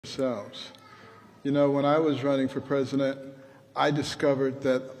themselves. You know, when I was running for president, I discovered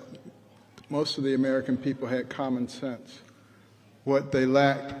that most of the American people had common sense. What they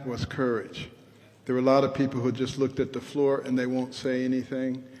lacked was courage. There were a lot of people who just looked at the floor and they won't say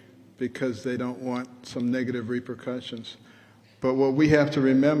anything because they don't want some negative repercussions. But what we have to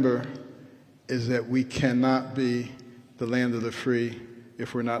remember is that we cannot be the land of the free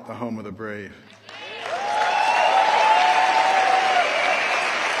if we're not the home of the brave.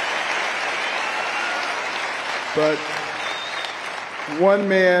 But one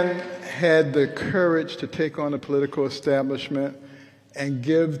man had the courage to take on the political establishment and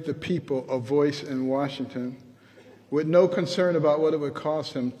give the people a voice in Washington with no concern about what it would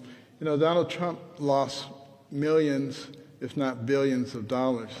cost him. You know, Donald Trump lost millions, if not billions of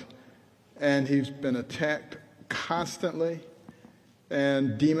dollars, and he's been attacked constantly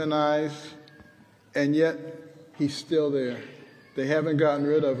and demonized, and yet he's still there. They haven't gotten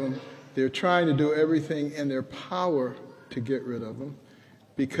rid of him. They're trying to do everything in their power to get rid of him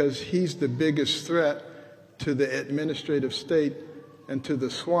because he's the biggest threat to the administrative state and to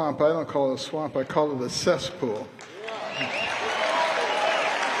the swamp. I don't call it a swamp, I call it a cesspool.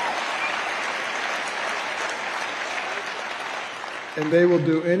 And they will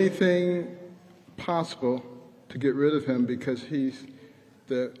do anything possible to get rid of him because he's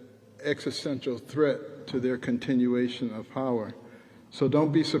the existential threat to their continuation of power. So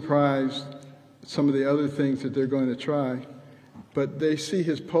don't be surprised at some of the other things that they're going to try. But they see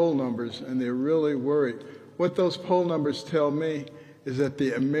his poll numbers and they're really worried. What those poll numbers tell me is that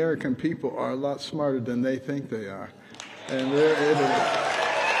the American people are a lot smarter than they think they are. And they're able to.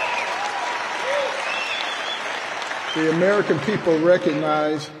 The American people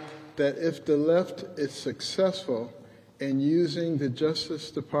recognize that if the left is successful in using the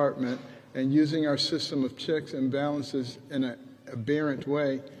Justice Department and using our system of checks and balances in an aberrant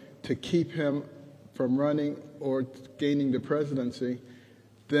way to keep him from running or gaining the presidency,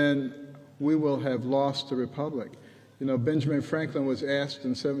 then we will have lost the republic. You know, Benjamin Franklin was asked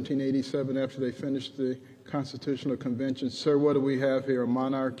in 1787 after they finished the Constitutional Convention, "Sir, what do we have here, a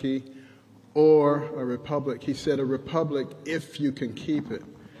monarchy or a republic?" He said, "A republic if you can keep it."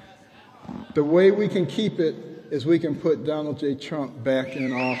 The way we can keep it is we can put Donald J. Trump back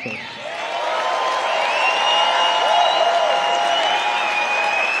in office.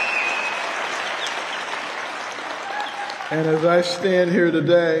 And as I stand here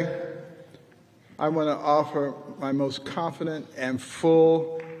today, I want to offer my most confident and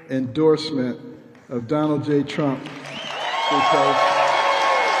full endorsement of Donald J. Trump because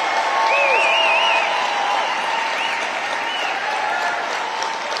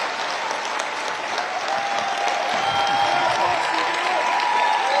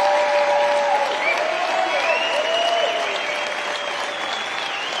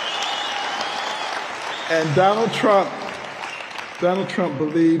and Donald Trump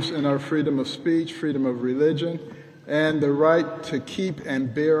believes in our freedom of speech, freedom of religion, and the right to keep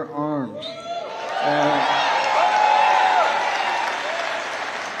and bear arms. And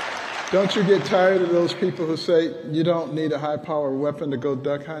don't you get tired of those people who say you don't need a high-powered weapon to go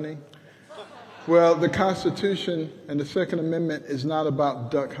duck hunting? Well, the Constitution and the Second Amendment is not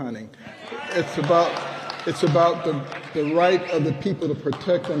about duck hunting. It's about the right of the people to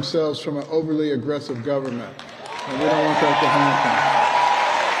protect themselves from an overly aggressive government. And we don't want that to happen.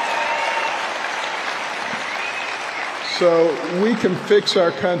 So we can fix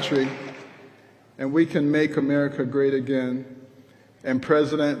our country and we can make America great again. And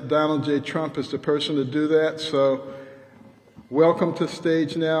President Donald J. Trump is the person to do that. So welcome to the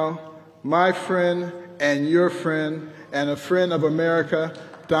stage now, my friend and your friend and a friend of America,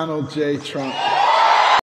 Donald J. Trump.